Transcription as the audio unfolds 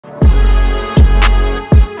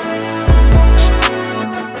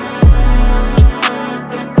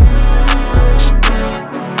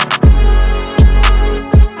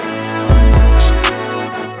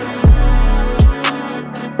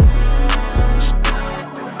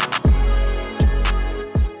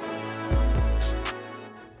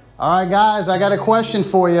All right, guys, I got a question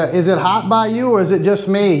for you. Is it hot by you or is it just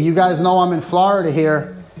me? You guys know I'm in Florida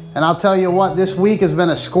here, and I'll tell you what, this week has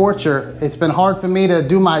been a scorcher. It's been hard for me to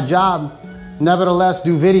do my job, nevertheless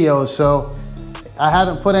do videos, so I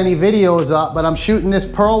haven't put any videos up, but I'm shooting this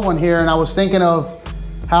pearl one here, and I was thinking of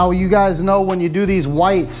how you guys know when you do these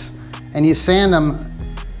whites and you sand them,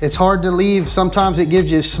 it's hard to leave. Sometimes it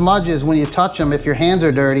gives you smudges when you touch them if your hands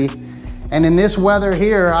are dirty. And in this weather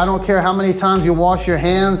here, I don't care how many times you wash your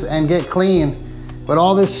hands and get clean, but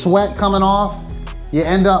all this sweat coming off, you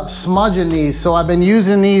end up smudging these. So I've been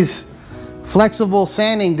using these flexible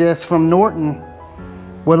sanding discs from Norton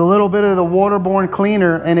with a little bit of the waterborne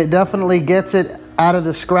cleaner, and it definitely gets it out of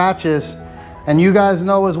the scratches. And you guys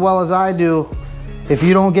know as well as I do, if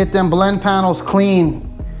you don't get them blend panels clean,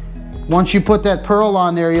 once you put that pearl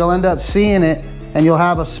on there, you'll end up seeing it and you'll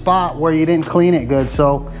have a spot where you didn't clean it good.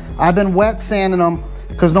 So I've been wet sanding them,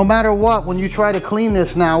 because no matter what, when you try to clean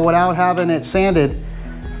this now without having it sanded,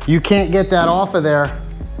 you can't get that off of there.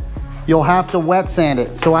 You'll have to wet sand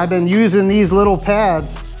it. So I've been using these little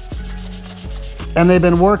pads, and they've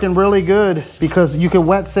been working really good because you can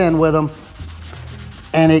wet sand with them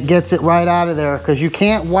and it gets it right out of there, because you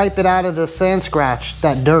can't wipe it out of the sand scratch,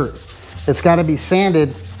 that dirt. It's got to be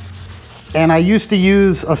sanded. And I used to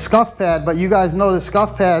use a scuff pad, but you guys know the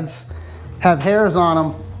scuff pads have hairs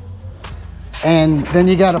on them, and then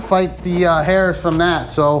you got to fight the hairs from that.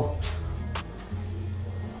 So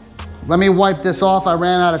let me wipe this off. I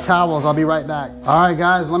ran out of towels. I'll be right back. All right,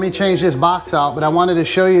 guys, let me change this box out, but I wanted to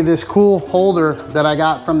show you this cool holder that I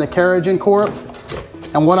got from the Keragen Corp.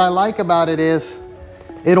 And what I like about it is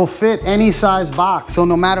it'll fit any size box. So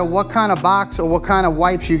no matter what kind of box or what kind of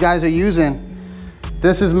wipes you guys are using,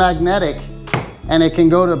 this is magnetic, and it can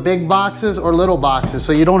go to big boxes or little boxes.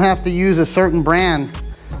 So you don't have to use a certain brand.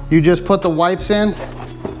 You just put the wipes in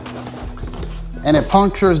and it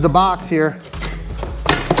punctures the box here.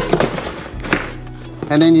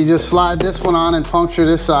 And then you just slide this one on and puncture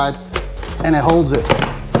this side, and it holds it.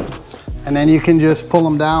 And then you can just pull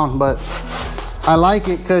them down. But I like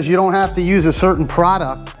it because you don't have to use a certain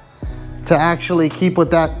product to actually keep with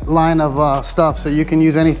that line of stuff. So you can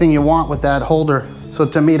use anything you want with that holder. So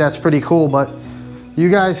to me, that's pretty cool. But you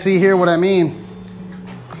guys see here what I mean.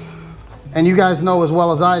 And you guys know as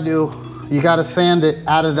well as I do, you got to sand it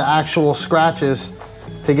out of the actual scratches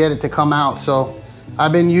to get it to come out. So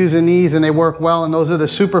I've been using these and they work well, and those are the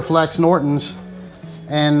Superflex Nortons.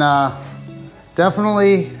 And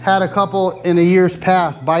definitely had a couple in the years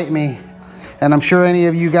past bite me, and I'm sure any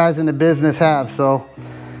of you guys in the business have. So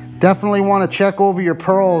definitely want to check over your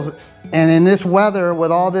pearls. And in this weather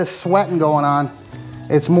with all this sweating going on,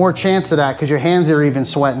 it's more chance of that because your hands are even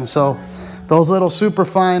sweating. So those little super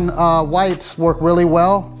fine wipes work really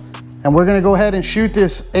well. And we're gonna go ahead and shoot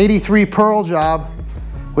this 83 pearl job.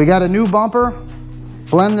 We got a new bumper,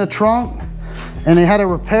 blend the trunk, and they had a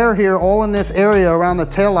repair here all in this area around the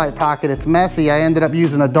taillight pocket. It's messy. I ended up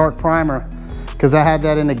using a dark primer because I had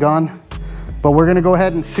that in the gun. But we're gonna go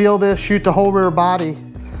ahead and seal this, shoot the whole rear body.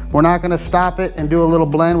 We're not gonna stop it and do a little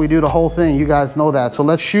blend. We do the whole thing, you guys know that. So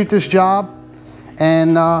let's shoot this job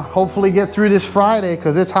and hopefully get through this Friday,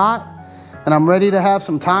 because it's hot and I'm ready to have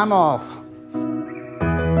some time off.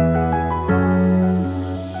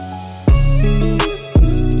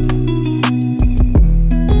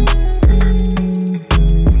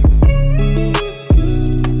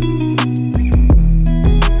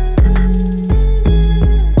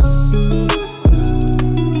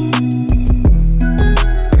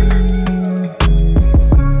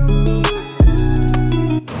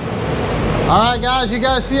 All right, guys, you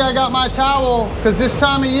guys see I got my towel, because this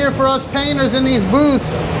time of year for us painters in these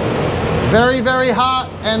booths, very, very hot,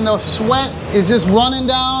 and the sweat is just running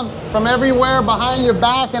down from everywhere behind your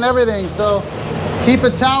back and everything. So keep a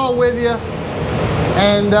towel with you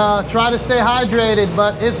and try to stay hydrated,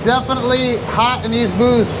 but it's definitely hot in these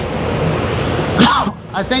booths.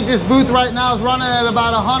 I think this booth right now is running at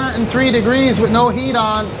about 103 degrees with no heat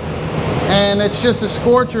on, and it's just a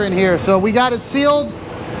scorcher in here. So we got it sealed.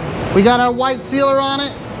 We got our white sealer on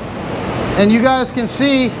it, and you guys can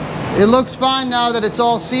see it looks fine now that it's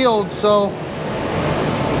all sealed. So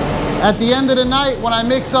at the end of the night, when I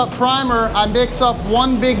mix up primer, I mix up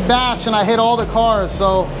one big batch and I hit all the cars.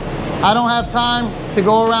 So I don't have time to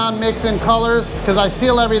go around mixing colors because I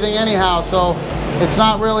seal everything anyhow. So it's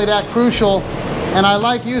not really that crucial. And I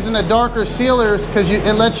like using the darker sealers because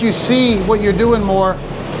it lets you see what you're doing more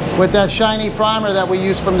with that shiny primer that we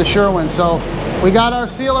use from the Sherwin. So we got our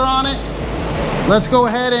sealer on it. Let's go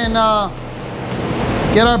ahead and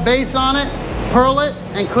get our base on it, pearl it,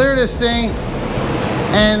 and clear this thing,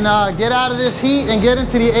 and get out of this heat and get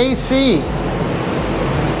into the AC.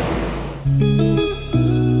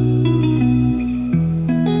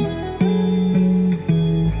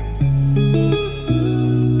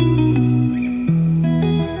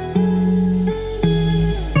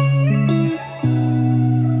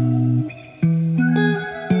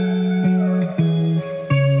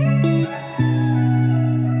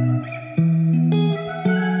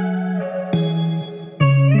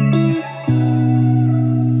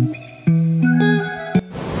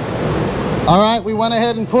 All right, we went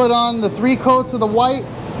ahead and put on the 3 coats of the white,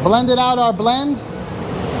 blended out our blend.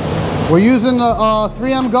 We're using the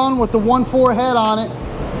 3M gun with the 1.4 head on it.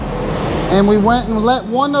 And we went and let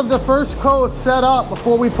one of the first coats set up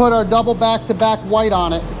before we put our double back-to-back white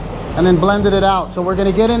on it, and then blended it out. So we're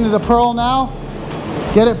gonna get into the pearl now,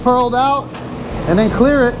 get it pearled out, and then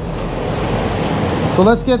clear it. So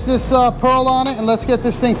let's get this pearl on it and let's get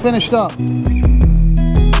this thing finished up.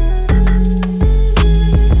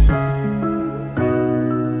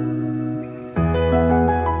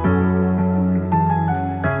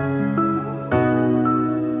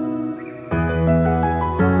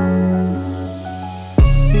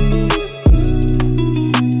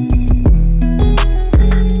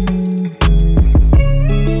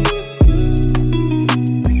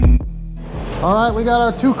 All right, we got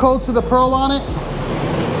our 2 coats of the pearl on it.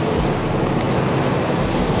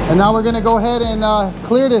 And now we're gonna go ahead and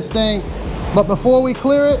clear this thing. But before we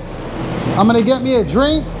clear it, I'm gonna get me a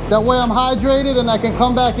drink. That way I'm hydrated and I can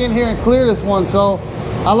come back in here and clear this one. So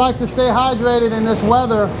I like to stay hydrated in this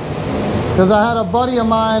weather, because I had a buddy of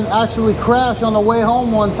mine actually crash on the way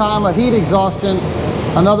home one time, a heat exhaustion,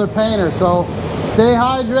 another painter. So stay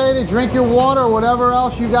hydrated, drink your water, or whatever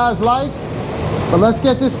else you guys like. But let's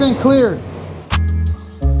get this thing cleared.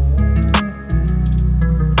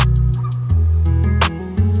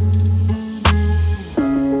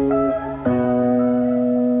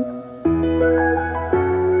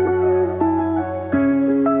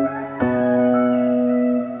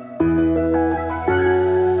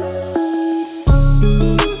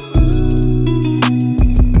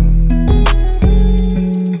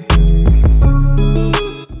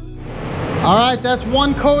 All right, that's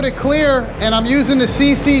 1 coat of clear, and I'm using the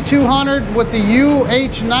CC200 with the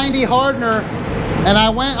UH90 hardener, and I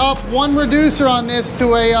went up 1 reducer on this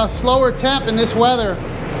to a slower temp in this weather.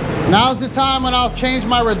 Now's the time when I'll change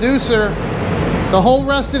my reducer. The whole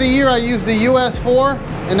rest of the year I use the US4,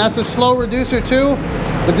 and that's a slow reducer too,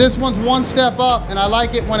 but this one's 1 step up, and I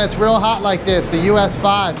like it when it's real hot like this, the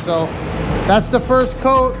US5. So that's the first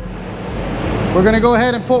coat. We're gonna go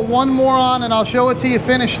ahead and put 1 more on, and I'll show it to you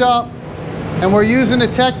finished up. And we're using the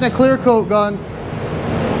Tecna Clear Coat gun.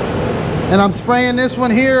 And I'm spraying this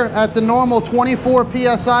one here at the normal 24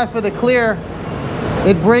 PSI for the clear.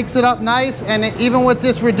 It breaks it up nice, and even with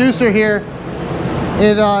this reducer here,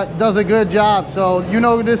 it does a good job. So you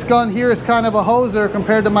know, this gun here is kind of a hoser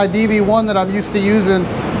compared to my DV1 that I'm used to using.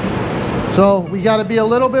 So we got to be a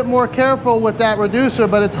little bit more careful with that reducer,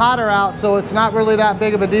 but it's hotter out, so it's not really that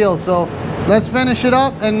big of a deal. So let's finish it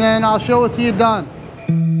up, and then I'll show it to you done.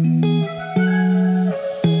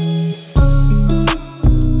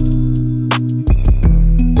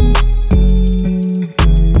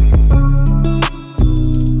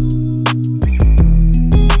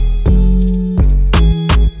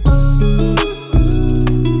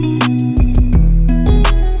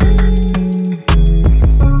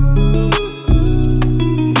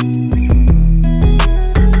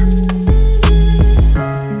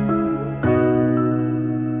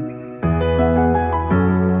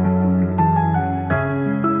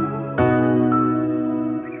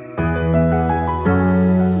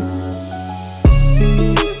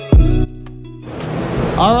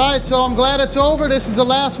 All right, so I'm glad it's over. This is the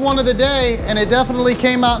last one of the day, and it definitely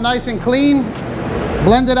came out nice and clean,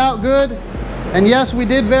 blended out good. And yes, we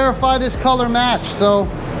did verify this color match, so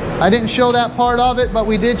I didn't show that part of it, but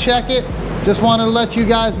we did check it. Just wanted to let you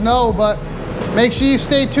guys know. But make sure you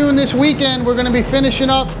stay tuned this weekend. We're gonna be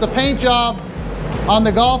finishing up the paint job on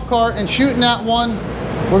the golf cart and shooting that one.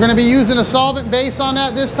 We're gonna be using a solvent base on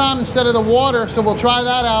that this time instead of the water, so we'll try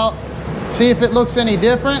that out, see if it looks any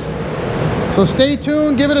different. So stay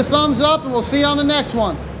tuned, give it a thumbs up, and we'll see you on the next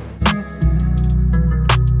one.